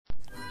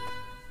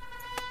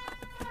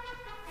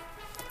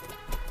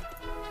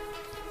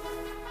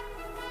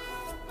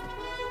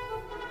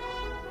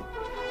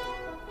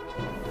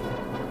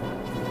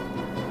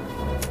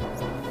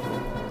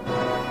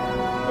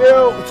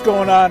What's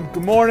going on?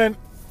 Good morning.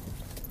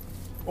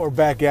 We're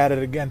back at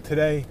it again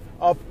today.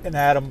 Up and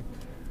at 'em.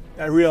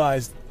 I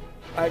realized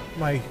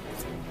my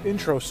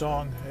intro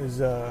song is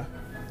the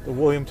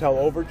William Tell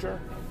Overture,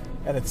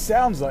 and it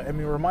sounds like, it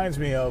reminds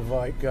me of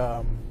like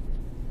what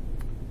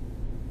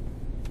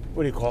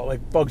do you call it?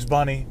 Like Bugs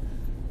Bunny.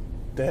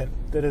 I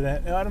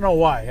don't know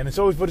why, and it's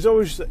always,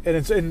 and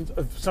it's in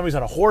somebody's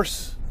on a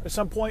horse at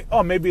some point.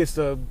 Oh, maybe it's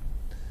the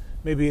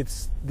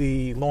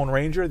Lone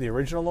Ranger, the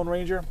original Lone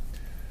Ranger.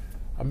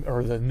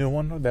 Or the new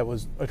one that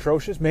was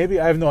atrocious. Maybe,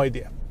 I have no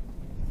idea.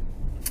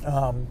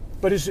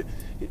 But it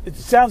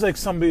sounds like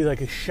somebody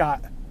like is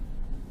shot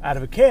out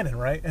of a cannon,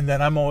 right? And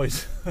then I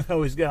always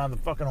get on the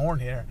fucking horn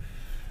here.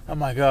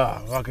 I'm like,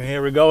 oh, fucking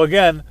here we go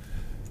again.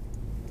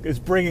 It's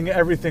bringing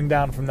everything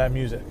down from that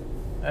music.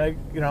 I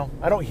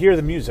don't hear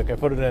the music. I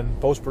put it in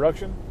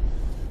post-production,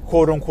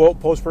 quote unquote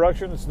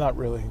post-production. It's not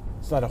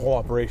a whole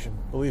operation,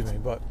 believe me.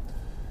 But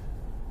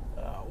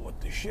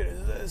what the shit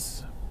is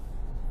this?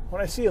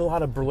 When I see a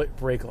lot of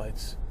brake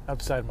lights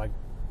outside the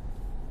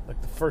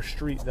first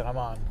street that I'm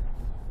on,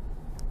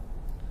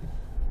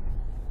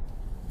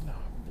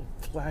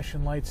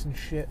 flashing lights and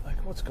shit, like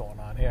what's going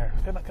on here?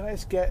 Can I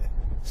just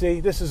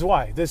see, this is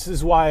why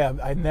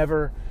I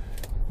never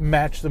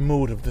match the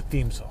mood of the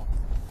theme song,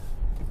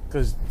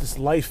 because this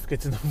life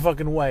gets in the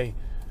fucking way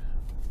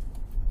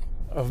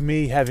of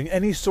me having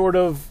any sort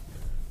of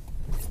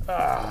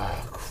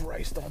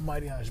Christ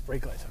almighty, on these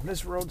brake lights. On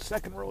this road,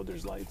 second road,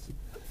 there's lights.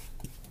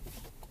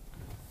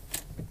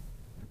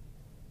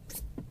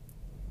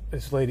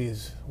 This lady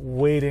is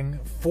waiting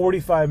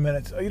 45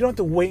 minutes. You don't have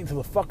to wait until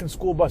the fucking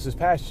school bus is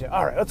past you.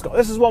 All right, let's go.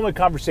 This is one-way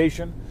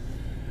conversation.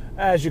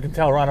 As you can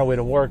tell, we're on our way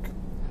to work.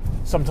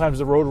 Sometimes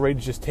the road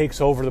rage just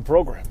takes over the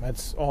program.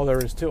 That's all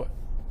there is to it.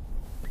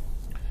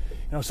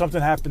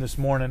 Something happened this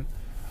morning.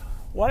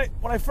 When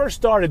I first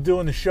started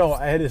doing the show,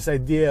 I had this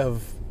idea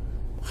of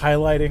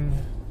highlighting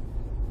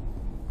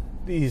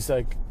these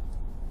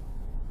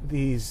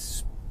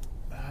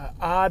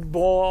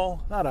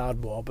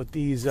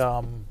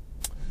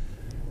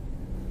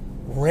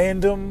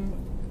random,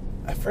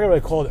 I forget what I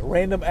called it,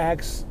 random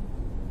acts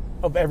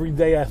of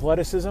everyday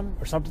athleticism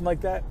or something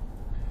like that.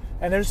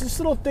 And there's just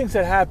little things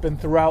that happen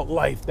throughout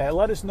life that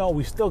let us know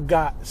we still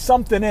got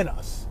something in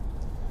us.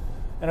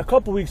 And a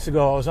couple weeks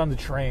ago, I was on the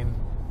train.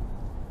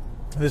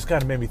 This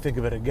kind of made me think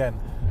of it again.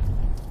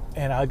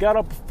 And I got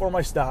up for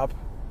my stop,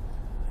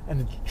 and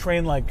the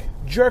train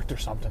jerked or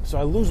something. So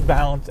I lose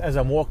balance as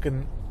I'm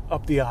walking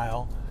up the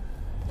aisle.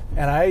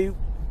 And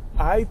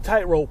I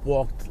tightrope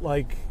walked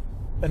like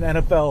an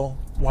NFL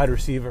wide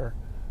receiver,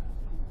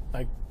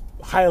 like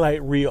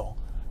highlight reel,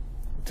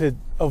 to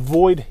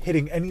avoid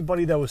hitting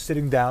anybody that was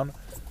sitting down.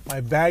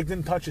 My bag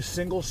didn't touch a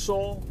single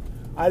soul.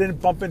 I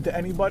didn't bump into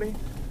anybody.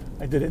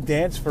 I did that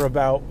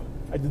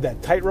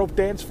tightrope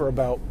dance for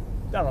about,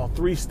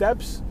 3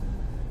 steps,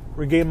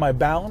 regained my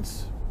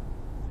balance,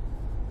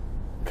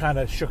 kind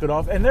of shook it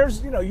off. And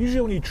there's,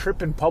 usually when you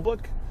trip in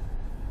public,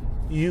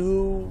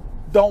 you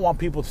don't want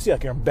people to see,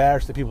 you're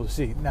embarrassed to people to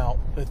see. Now,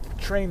 the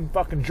train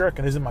fucking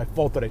jerking isn't my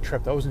fault that I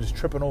tripped. I wasn't just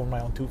tripping over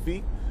my own 2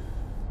 feet.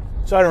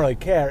 So I don't really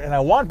care. And I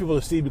want people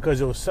to see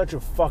because it was such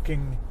a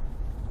fucking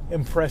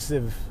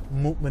impressive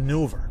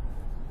maneuver.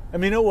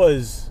 It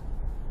was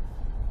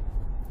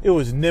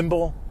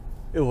nimble.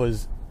 It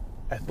was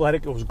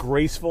athletic. It was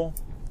graceful.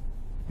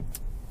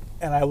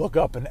 And I look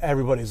up and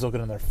everybody's looking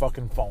on their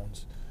fucking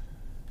phones.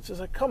 It's just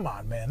like, come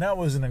on, man. That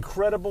was an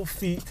incredible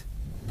feat.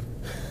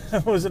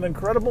 It was an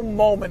incredible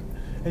moment,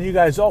 and you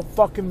guys all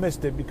fucking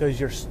missed it because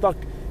you're stuck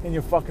in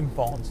your fucking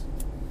phones.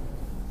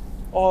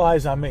 All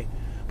eyes on me.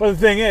 But the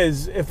thing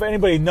is, if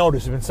anybody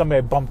noticed, it's been somebody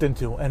I bumped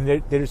into, and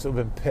they just would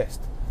have been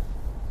pissed.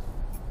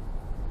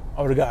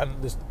 I would have gotten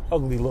this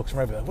ugly looks from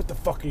everybody. Like, what the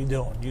fuck are you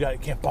doing? You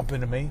can't bump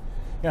into me.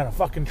 You're on a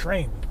fucking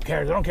train. Who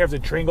cares? I don't care if the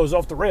train goes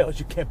off the rails.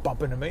 You can't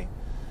bump into me.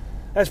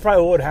 That's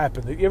probably what would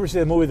happen. You ever see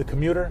the movie The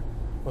Commuter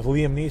with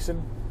Liam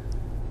Neeson?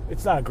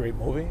 It's not a great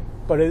movie,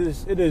 but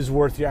it is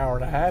worth your hour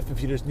and a half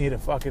if you just need a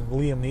fucking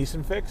Liam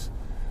Neeson fix.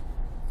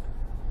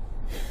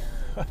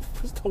 The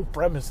whole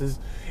premise is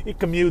he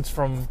commutes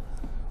from,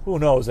 who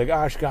knows, like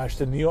Oshkosh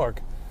to New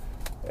York,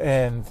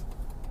 and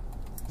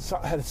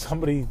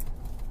somebody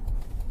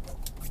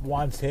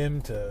wants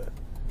him to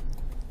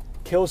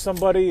kill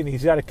somebody, and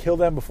he's got to kill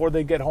them before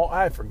they get home.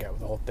 I forget what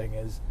the whole thing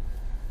is,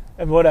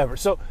 and whatever.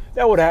 So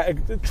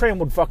the train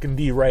would fucking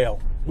derail.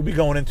 We'd be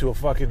going into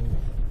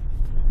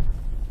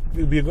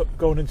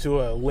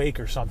a lake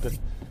or something,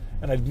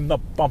 and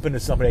I'd bump into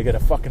somebody. I get a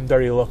fucking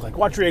dirty look, like,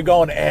 watch where you're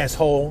going,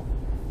 asshole,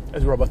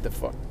 as we're about to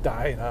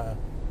die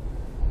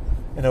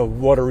in a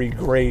watery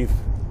grave.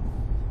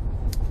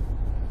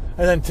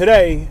 And then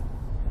today,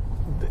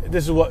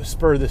 this is what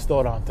spurred this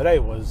thought on. Today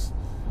was,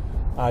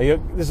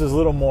 this is a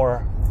little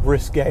more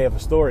risque of a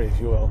story, if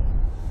you will.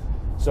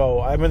 So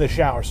I'm in the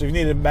shower. So if you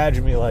need to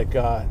imagine me like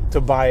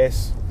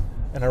Tobias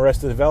in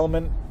Arrested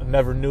Development,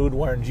 never nude,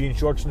 wearing jean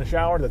shorts in the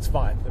shower, that's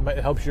fine. It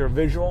helps your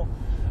visual,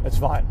 that's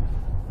fine.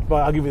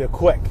 But I'll give you the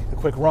quick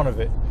run of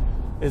it.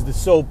 Is the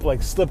soap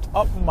slipped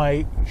up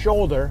my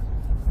shoulder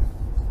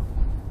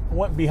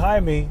went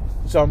behind me,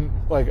 so I'm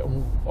like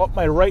up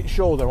my right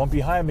shoulder, went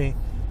behind me,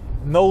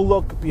 no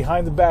look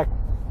behind the back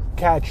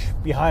catch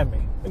behind me.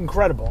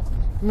 Incredible.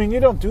 I mean, you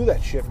don't do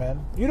that shit,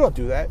 man. You don't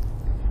do that.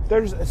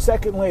 There's a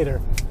second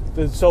later,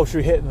 the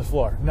social hitting the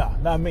floor. No,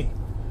 not me.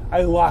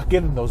 I lock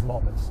in those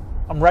moments.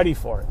 I'm ready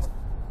for it.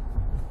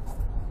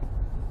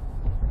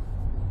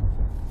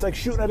 It's like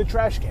shooting at a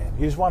trash can.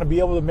 You just want to be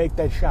able to make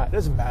that shot. It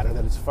doesn't matter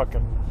that it's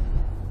fucking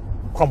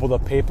crumpled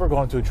up paper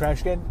going into a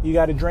trash can. You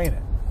got to drain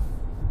it.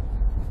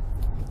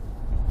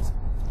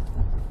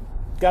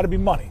 Got to be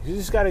money. You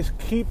just got to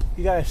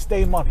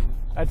stay money.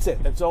 That's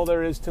it. That's all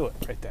there is to it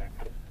right there.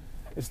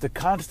 It's the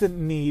constant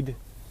need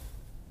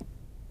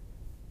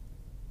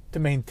to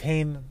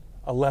maintain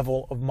a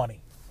level of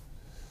money.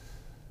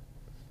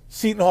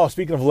 Seton Hall,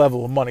 speaking of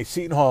level of money,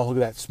 Seton Hall, look at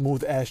that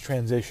smooth-ass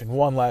transition.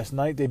 Won last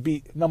night. They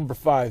beat number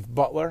 5,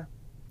 Butler.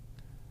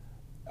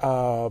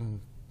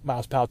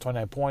 Miles Powell,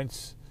 29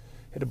 points.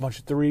 Hit a bunch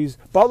of threes.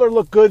 Butler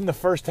looked good in the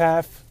first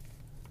half.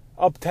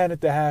 Up 10 at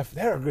the half.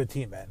 They're a good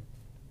team, man.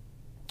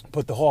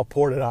 But the Hall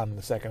poured it on in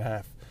the second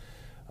half.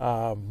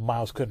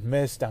 Miles couldn't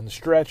miss down the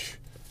stretch.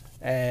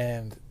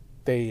 And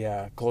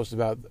they closed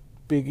about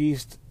Big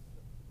East.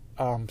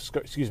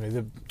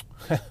 The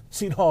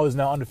Seton Hall is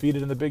now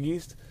undefeated in the Big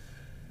East.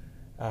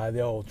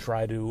 They'll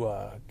try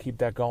to keep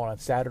that going on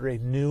Saturday,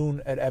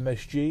 noon at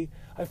MSG.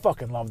 I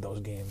fucking love those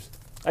games.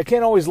 I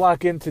can't always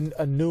lock into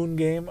a noon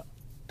game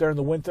during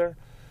the winter,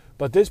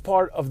 but this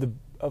part of the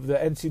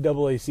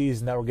NCAA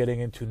season that we're getting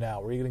into now,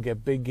 where you're going to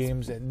get big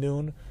games at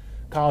noon,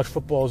 college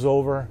football is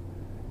over,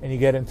 and you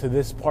get into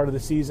this part of the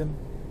season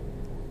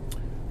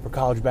for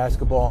college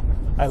basketball.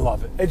 I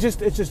love it. It's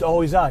just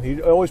always on.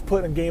 You always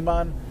put a game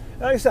on.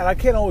 And like I said, I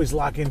can't always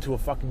lock into a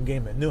fucking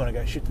game at noon. I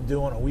got shit to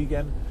do on a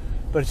weekend.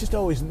 But it's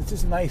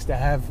just nice to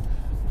have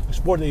a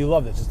sport that you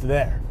love that's just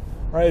there,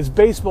 right? It's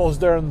baseball's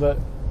during the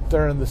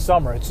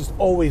summer. It's just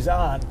always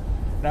on.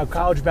 Now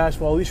college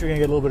basketball, at least you're gonna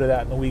get a little bit of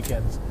that in the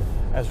weekends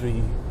as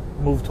we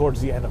move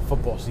towards the end of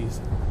football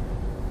season.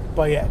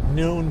 But yeah,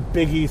 noon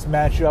Big East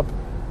matchup.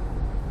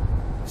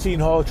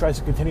 Seton Hall tries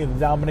to continue to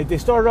dominate. They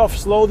started off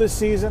slow this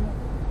season.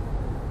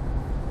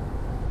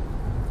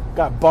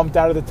 Got bumped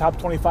out of the top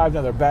 25.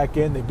 Now they're back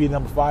in. They beat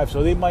number 5,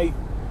 so they might.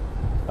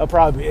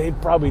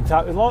 Probably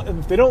top.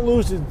 If they don't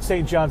lose to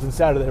St. John's on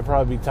Saturday, they'll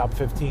probably be top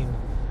 15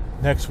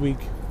 next week,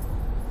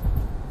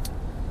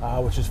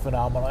 which is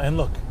phenomenal. And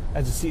look,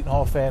 as a Seton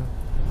Hall fan,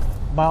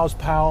 Miles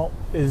Powell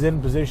is in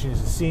position.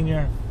 He's a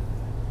senior.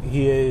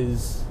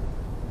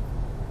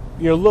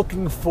 You're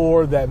looking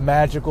for that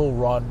magical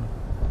run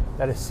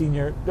that a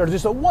senior, or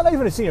just not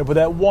even a senior, but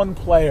that one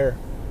player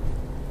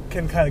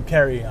can kind of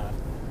carry on.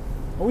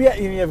 You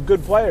have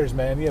good players,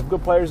 man. You have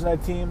good players in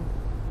that team.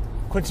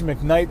 Quincy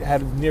McKnight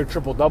had a near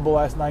triple-double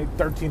last night,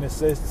 13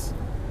 assists.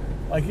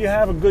 Like, you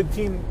have a good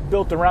team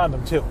built around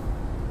him, too.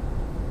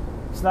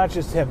 It's not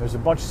just him. There's a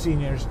bunch of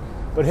seniors.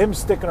 But him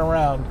sticking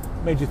around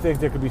made you think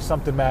there could be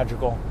something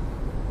magical.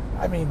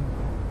 I mean,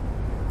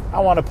 I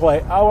want to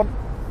play.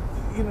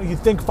 You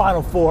think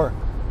Final Four.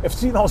 If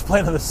Seton Hall's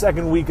playing in the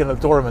second week in the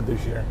tournament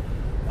this year,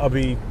 I'll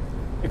be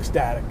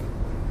ecstatic.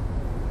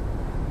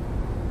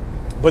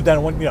 But then,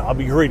 I'll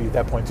be greedy at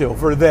that point, too.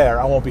 If we're there,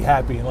 I won't be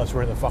happy unless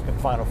we're in the fucking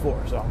Final Four,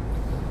 so...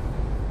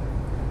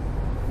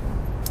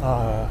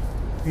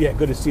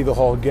 good to see the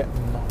Hall getting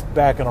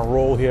back on a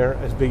roll here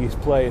as Big East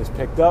play is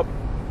picked up.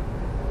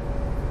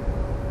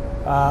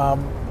 I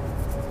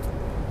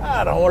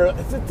don't know.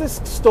 This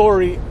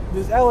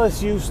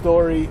LSU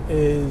story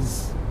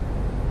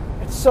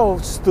it's so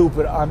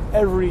stupid on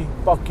every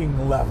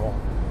fucking level.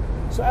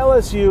 So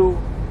LSU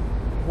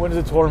wins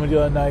the tournament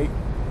the other night,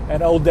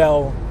 and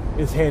Odell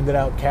is handing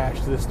out cash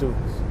to the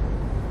students,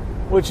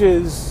 which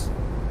is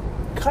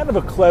kind of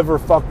a clever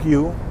fuck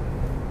you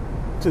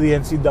to the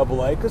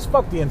NCAA, because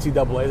fuck the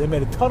NCAA. They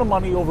made a ton of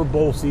money over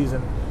bowl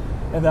season,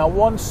 and not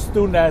one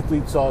student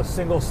athlete saw a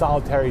single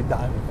solitary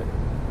dime of it.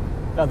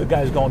 Now the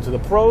guys going to the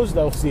pros,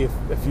 they'll see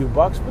a few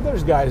bucks, but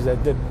there's guys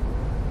that didn't.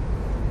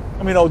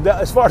 I mean, Odell,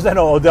 as far as I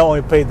know, Odell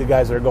only paid the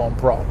guys that are going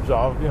pro.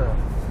 So,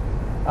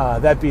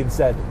 that being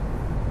said,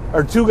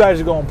 or 2 guys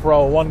are going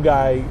pro, 1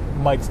 guy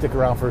might stick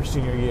around for his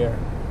senior year,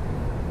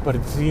 but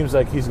it seems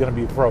like he's going to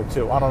be a pro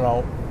too. I don't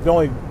know. The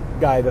only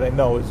guy that I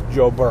know is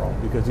Joe Burrow,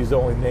 because he's the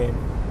only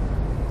name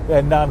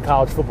that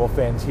non-college football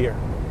fans hear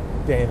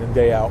day in and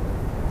day out.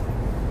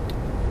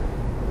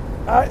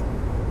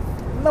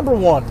 Number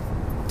 1.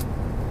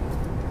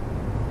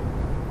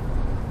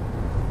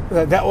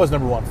 That was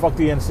number 1. Fuck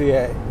the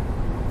NCAA.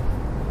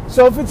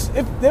 So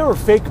if there were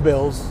fake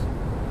bills,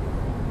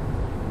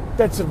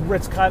 it's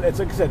like I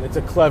said, it's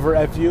a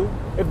clever FU.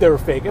 If they were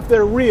fake, if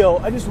they're real,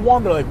 I just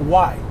wonder, like,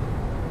 why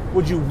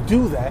would you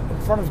do that in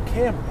front of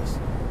cameras?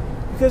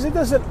 Because it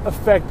doesn't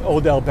affect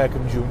Odell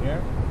Beckham Jr.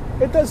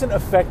 It doesn't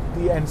affect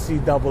the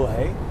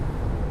NCAA.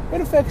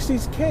 It affects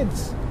these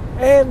kids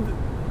and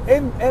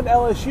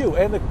LSU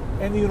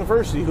and the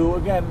university, who,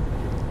 again,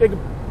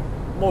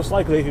 most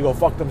likely they could go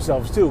fuck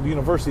themselves too. The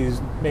university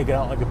is making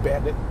out like a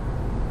bandit.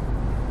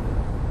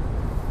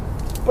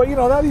 But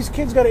now these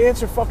kids got to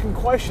answer fucking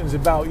questions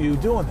about you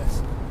doing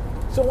this.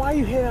 So why are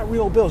you handing out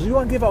real bills? You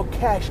want to give out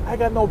cash, I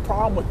got no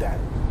problem with that.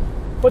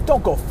 But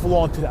don't go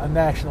flaunt it on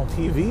national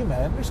TV,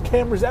 man. There's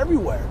cameras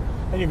everywhere.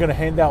 And you're going to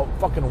hand out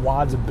fucking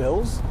wads of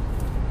bills?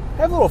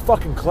 Have a little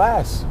fucking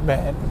class,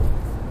 man.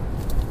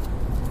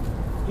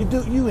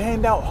 You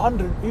hand out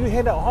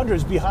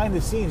hundreds behind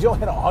the scenes. You don't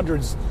hand out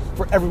hundreds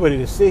for everybody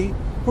to see.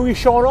 Who are you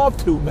showing off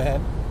to,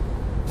 man?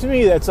 To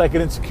me, that's like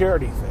an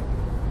insecurity thing.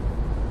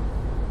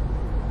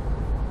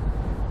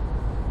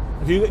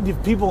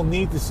 If people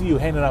need to see you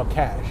handing out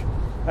cash,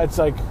 that's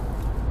like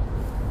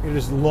you're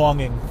just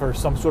longing for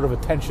some sort of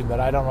attention that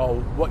I don't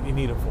know what you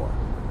need it for.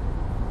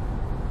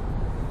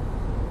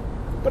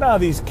 But now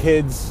these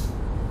kids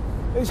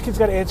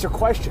got to answer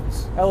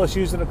questions.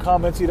 LSU's going to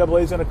come,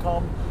 NCAA's going to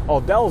come.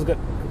 Dell's got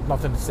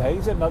nothing to say.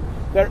 He said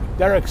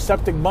they're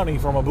accepting money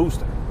from a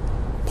booster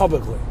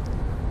publicly.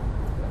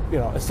 You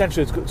know,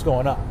 essentially it's what's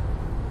going on.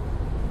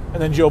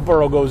 And then Joe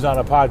Burrow goes on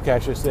a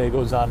podcast yesterday.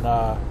 Goes on,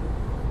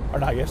 or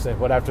not yesterday,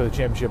 but after the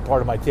championship,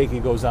 part of my take, he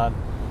goes on,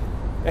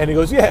 and he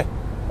goes, "Yeah,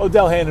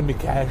 Odell handed me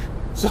cash."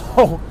 So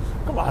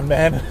come on,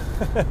 man.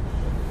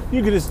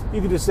 You could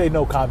just say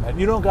no comment.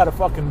 You don't got to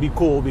fucking be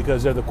cool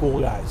because they're the cool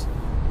guys.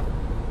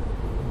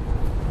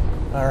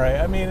 All right.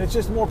 I mean, it's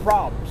just more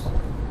problems.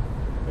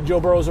 And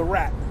Joe Burrow's a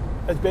rat.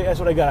 That's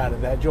what I got out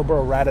of that. Joe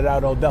Burrow ratted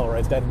out Odell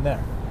right then and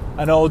there.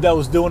 I know Odell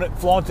was doing it,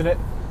 flaunting it.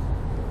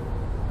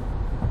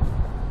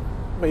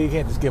 But you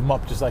can't just give them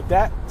up just like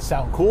that.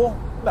 Sound cool?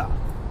 No.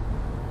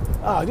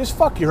 Just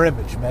fuck your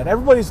image, man.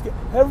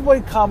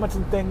 Everybody comments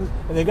on things,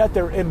 and they got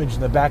their image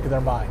in the back of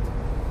their mind.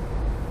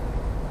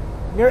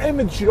 Your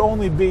image should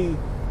only be,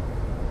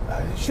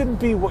 it shouldn't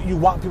be what you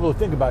want people to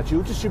think about you.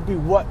 It just should be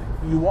what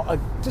you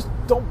want. Just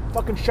don't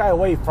fucking shy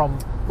away from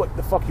what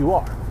the fuck you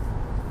are.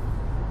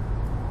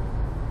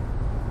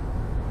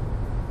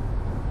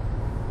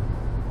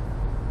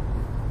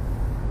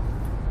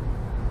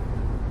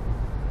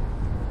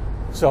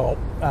 So,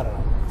 I don't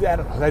know.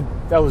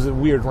 That was a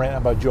weird rant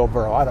about Joe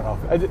Burrow. I don't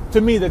know.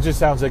 To me, that just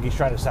sounds like he's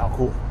trying to sound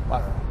cool. I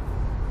don't know.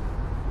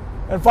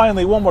 And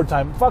finally, one more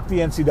time, fuck the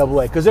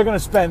NCAA, because they're going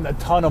to spend a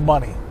ton of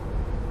money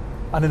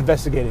on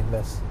investigating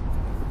this.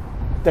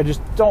 That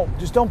just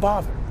don't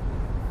bother.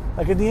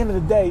 Like, at the end of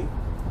the day,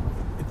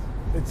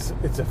 it's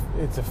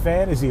a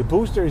fan. Is he a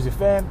booster? Is he a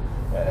fan?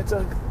 It's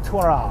like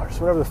 $200,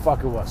 whatever the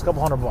fuck it was, a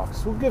couple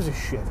 $100. Who gives a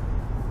shit?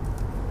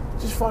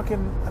 Just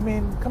fucking, I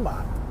mean, come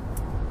on.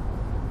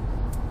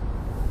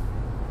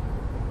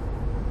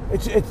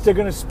 They're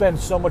going to spend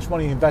so much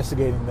money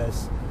investigating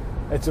this.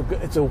 It's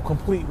a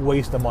complete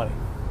waste of money.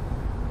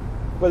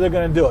 But they're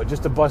going to do it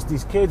just to bust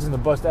these kids and to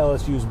bust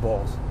LSU's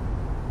balls.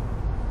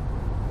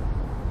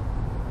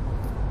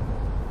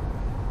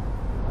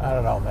 I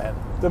don't know, man.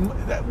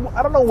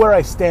 I don't know where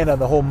I stand on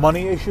the whole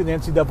money issue, the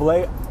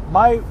NCAA.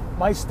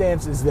 My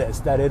stance is this,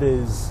 that it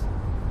is,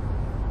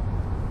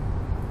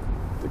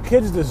 the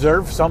kids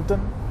deserve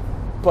something,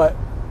 but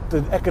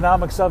the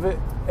economics of it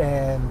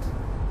and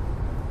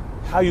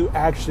how you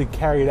actually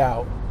carry it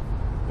out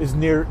is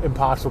near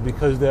impossible,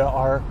 because there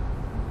are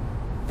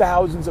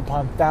thousands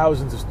upon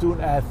thousands of student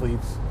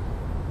athletes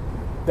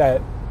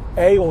that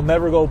A, will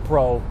never go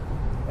pro,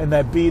 and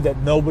that B, that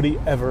nobody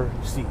ever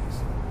sees.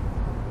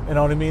 You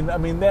know what I mean? I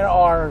mean, there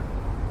are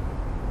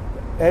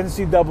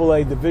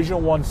NCAA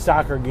Division I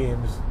soccer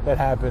games that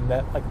happen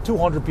that like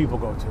 200 people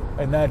go to,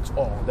 and that's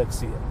all that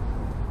see it.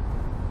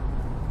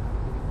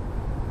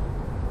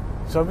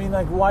 So I mean,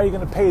 like, why are you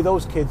going to pay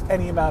those kids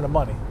any amount of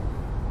money?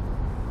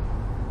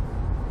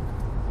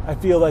 I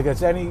feel like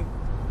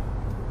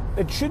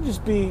it should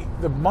just be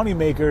the money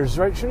makers,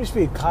 right? It should just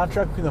be a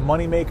contract between the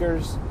money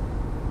makers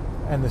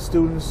and the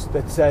students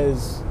that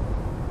says,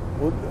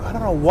 well, I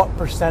don't know what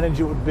percentage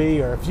it would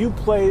be, or if you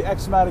play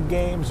X amount of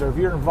games, or if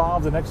you're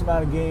involved in X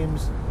amount of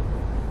games,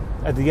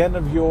 at the end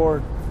of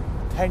your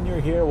tenure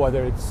here,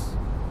 whether it's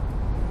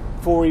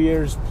 4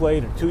 years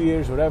played or 2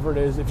 years, whatever it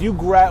is, if you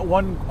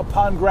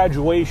upon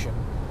graduation,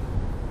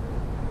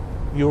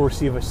 you'll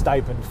receive a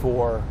stipend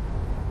for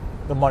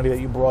the money that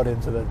you brought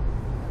into the,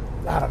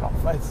 I don't know,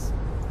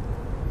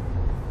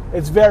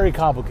 it's very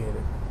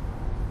complicated,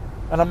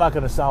 and I'm not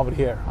going to solve it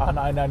here on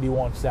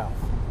I-91 South.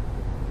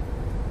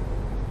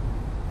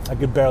 I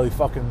could barely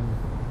fucking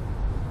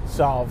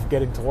solve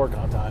getting to work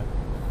on time.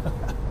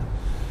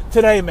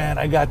 Today, man,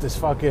 I got this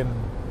fucking,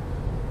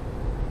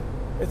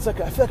 it's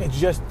like, I feel like I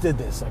just did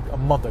this like a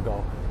month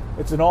ago.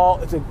 It's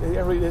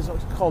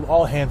called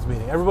all hands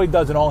meeting. Everybody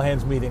does an all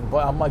hands meeting,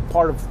 but I'm like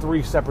part of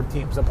 3 separate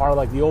teams. I'm part of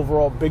like the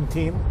overall big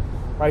team,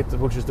 right,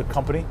 which is the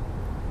company.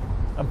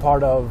 I'm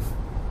part of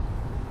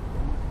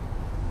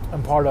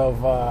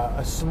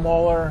a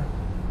smaller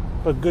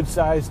but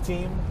good-sized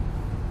team,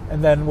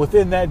 and then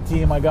within that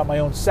team, I got my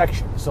own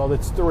section. So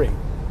that's 3.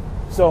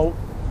 So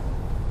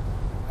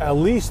at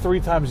least 3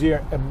 times a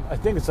year, and I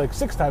think it's like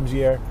 6 times a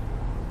year,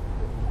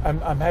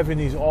 I'm having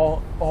these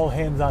all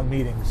hands-on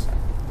meetings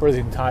for the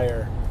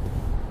entire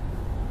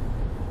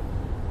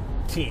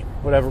team,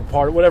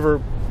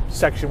 whatever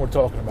section we're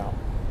talking about.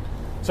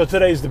 So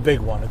today's the big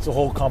one. It's the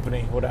whole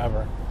company,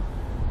 whatever.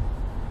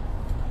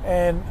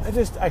 And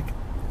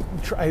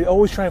I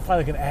always try and find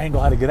like an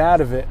angle how to get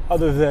out of it,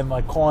 other than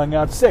like calling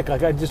out sick.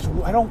 Like I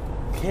don't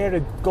care to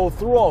go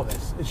through all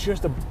this. It's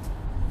just a,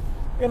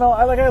 I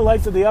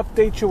like to the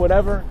update you,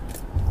 whatever.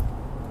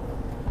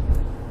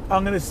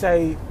 I'm gonna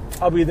say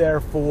I'll be there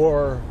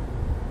for,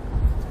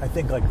 I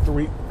think like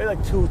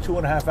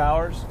 2.5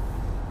 hours.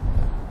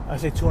 I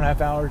say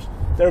 2.5 hours.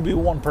 There'll be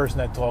one person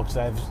that talks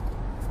that I have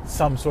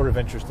some sort of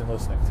interest in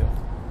listening to.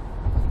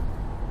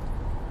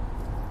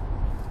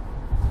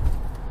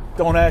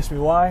 Don't ask me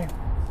why.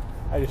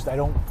 I'd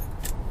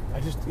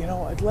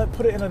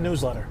put it in a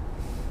newsletter.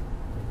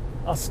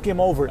 I'll skim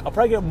over it. I'll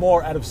probably get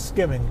more out of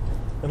skimming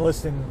than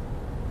listening.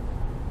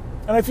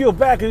 And I feel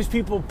bad because these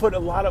people put a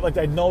lot of,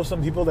 I know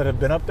some people that have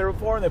been up there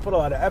before, and they put a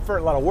lot of effort,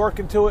 a lot of work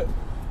into it.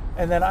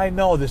 And then I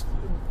know this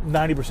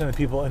 90% of the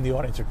people in the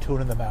audience are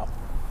tuning them out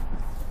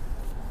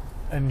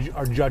and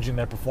are judging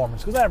their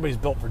performance. Because not everybody's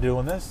built for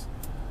doing this.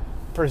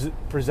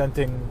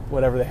 Presenting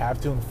whatever they have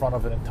to in front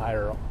of an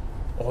entire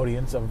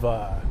audience of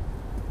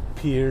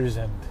peers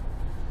and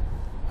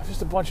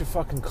just a bunch of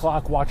fucking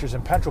clock watchers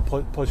and pencil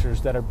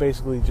pushers that are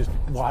basically just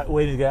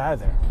waiting to get out of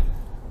there.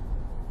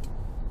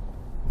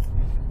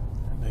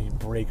 And then you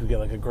break, you get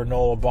like a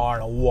granola bar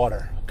and a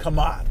water. Come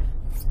on.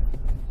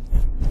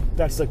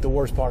 That's like the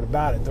worst part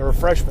about it. The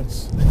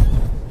refreshments.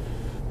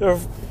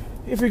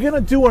 If you're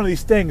gonna do one of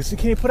these things,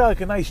 can you put out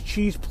like a nice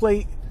cheese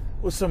plate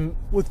with some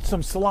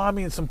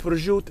salami and some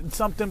prosciutto and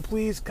something,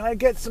 please? Can I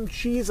get some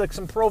cheese, like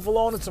some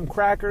provolone and some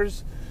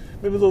crackers?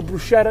 Maybe a little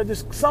bruschetta,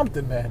 just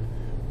something, man.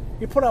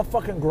 You put out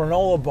fucking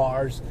granola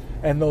bars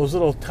and those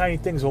little tiny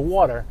things of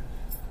water.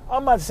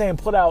 I'm not saying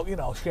put out,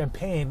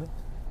 champagne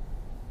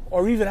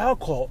or even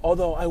alcohol,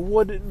 although I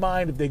wouldn't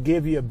mind if they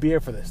gave you a beer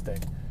for this thing.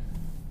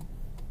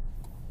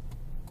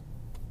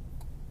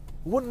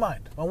 Wouldn't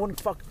mind. I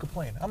wouldn't fucking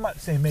complain. I'm not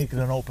saying make it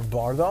an open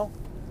bar, though.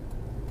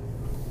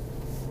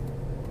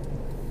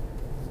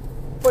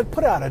 But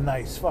put out a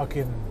nice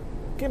fucking...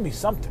 Give me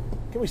something.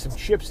 Give me some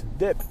chips and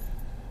dip.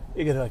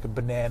 You get like a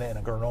banana and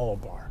a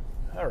granola bar.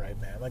 All right,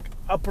 man.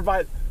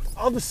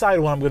 I'll decide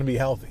when I'm going to be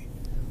healthy.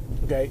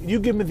 Okay? You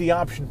give me the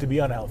option to be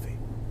unhealthy.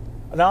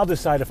 And I'll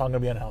decide if I'm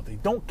going to be unhealthy.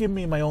 Don't give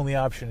me my only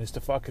option is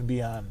to fucking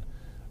be on,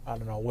 I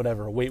don't know,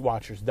 whatever, a Weight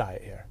Watchers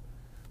diet here.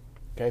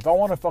 Okay? If I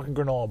want a fucking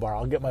granola bar,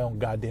 I'll get my own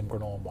goddamn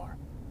granola bar.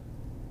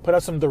 Put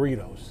out some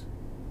Doritos.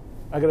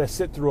 I got to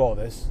sit through all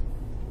this.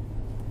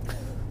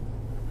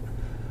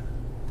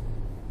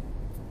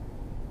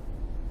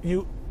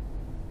 The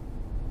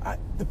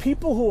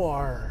people who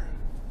are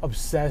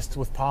obsessed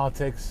with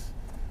politics,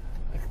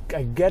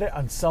 I get it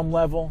on some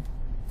level.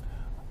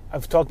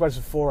 I've talked about this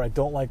before. I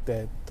don't like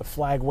the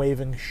flag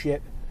waving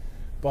shit,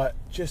 but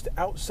just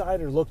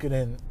outsider looking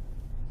in,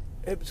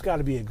 it's got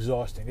to be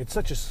exhausting. It's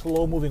such a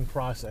slow moving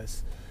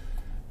process.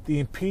 The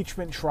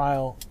impeachment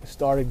trial is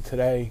starting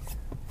today.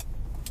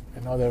 I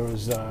know there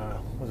was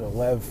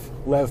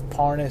Lev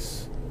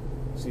Parnas.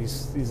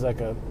 He's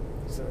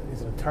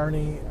an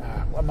attorney.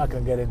 I'm not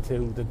going to get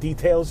into the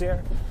details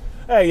here.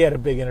 He had a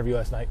big interview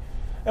last night,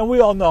 and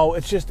we all know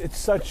it's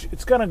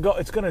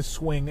gonna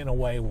swing in a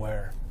way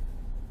where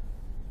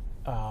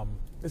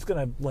it's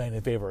gonna land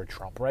in favor of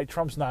Trump, right?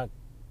 Trump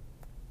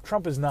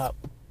is not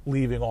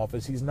leaving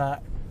office. He's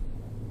not.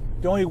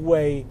 The only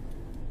way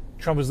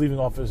Trump is leaving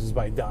office is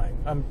by dying.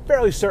 I'm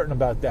fairly certain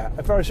about that.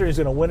 I'm fairly certain he's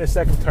going to win a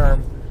second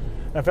term,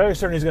 and I'm fairly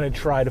certain he's going to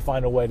try to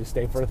find a way to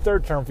stay for a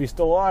third term if he's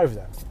still alive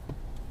then.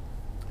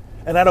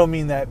 And I don't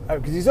mean that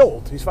because he's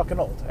old. He's fucking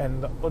old,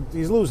 and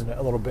he's losing it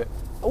a little bit.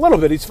 A little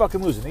bit. He's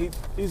fucking losing.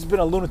 He's been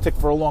a lunatic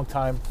for a long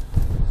time.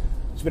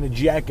 He's been a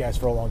jackass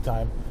for a long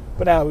time.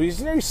 But now he's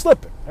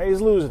slipping. Right?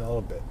 He's losing a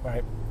little bit,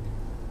 right?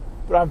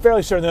 But I'm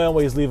fairly certain the only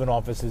way he's leaving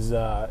office is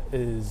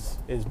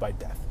by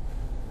death.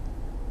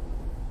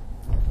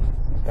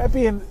 That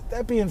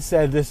being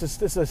said, this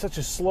is such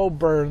a slow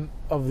burn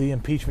of the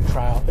impeachment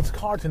trial. It's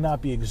hard to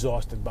not be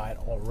exhausted by it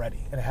already,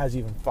 and it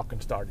hasn't even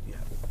fucking started yet.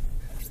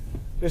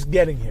 Just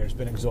getting here has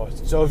been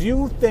exhausting. So if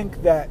you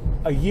think that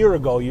a year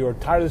ago you were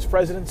tired of this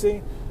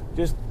presidency,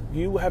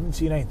 you haven't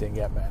seen anything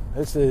yet, man.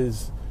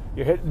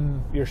 You're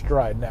hitting your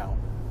stride now.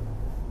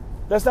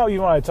 That's not what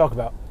you wanted to talk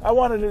about. I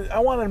wanted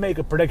to make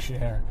a prediction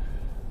here.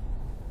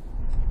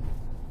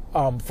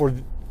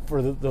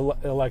 For the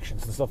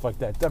elections and stuff like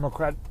that.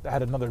 Democrat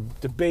had another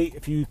debate.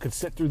 If you could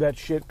sit through that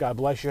shit, God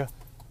bless you.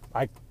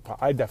 I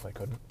definitely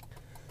couldn't.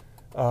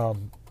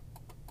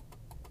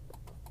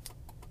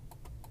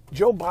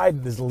 Joe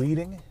Biden is the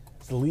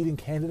leading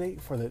candidate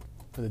for the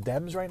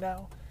Dems right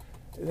now.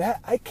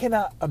 I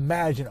cannot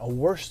imagine a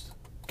worse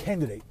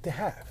candidate to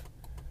have.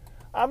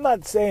 I'm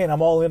not saying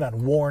I'm all in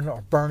on Warren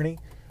or Bernie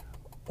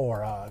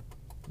or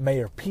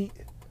Mayor Pete,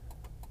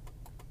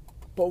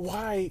 but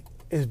why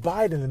is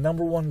Biden the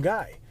number one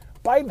guy?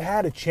 Biden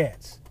had a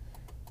chance.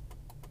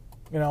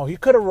 He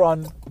could have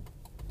run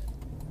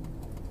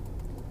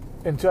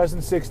in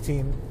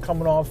 2016,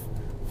 coming off,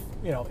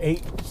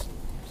 8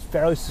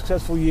 fairly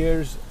successful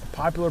years,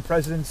 popular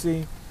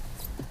presidency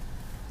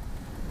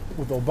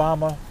with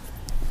Obama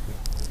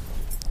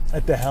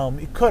at the helm.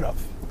 He could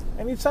have,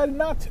 and he decided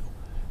not to.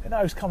 And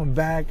now he's coming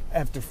back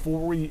after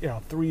 3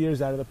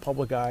 years out of the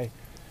public eye.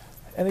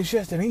 And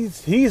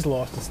he's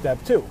lost a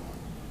step too.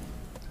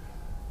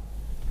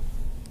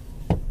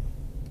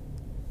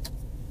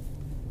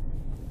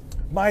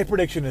 My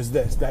prediction is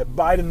this, that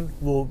Biden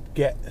will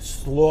get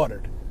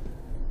slaughtered.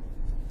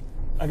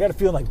 I got a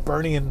feeling like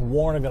Bernie and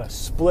Warren are going to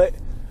split.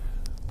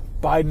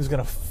 Biden's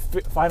going to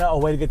find out a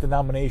way to get the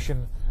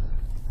nomination,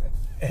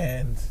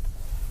 and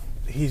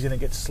he's going to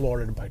get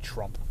slaughtered by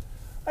Trump.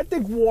 I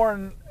think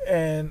Warren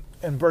and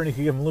Bernie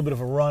could give him a little bit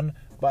of a run,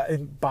 but I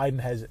think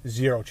Biden has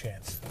zero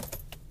chance.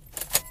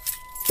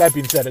 That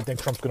being said, I think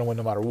Trump's going to win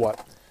no matter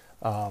what.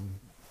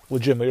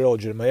 Legitimately or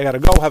illegitimately. I got to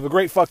go. Have a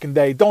great fucking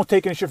day. Don't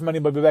take any shit from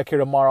anybody. Be back here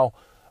tomorrow.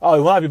 Oh, he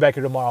will not be back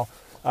here tomorrow.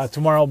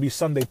 Tomorrow will be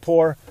Sunday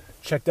Pour.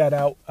 Check that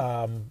out.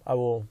 I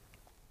will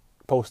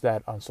post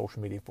that on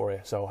social media for you.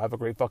 So have a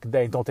great fucking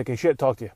day. Don't take any shit. Talk to you.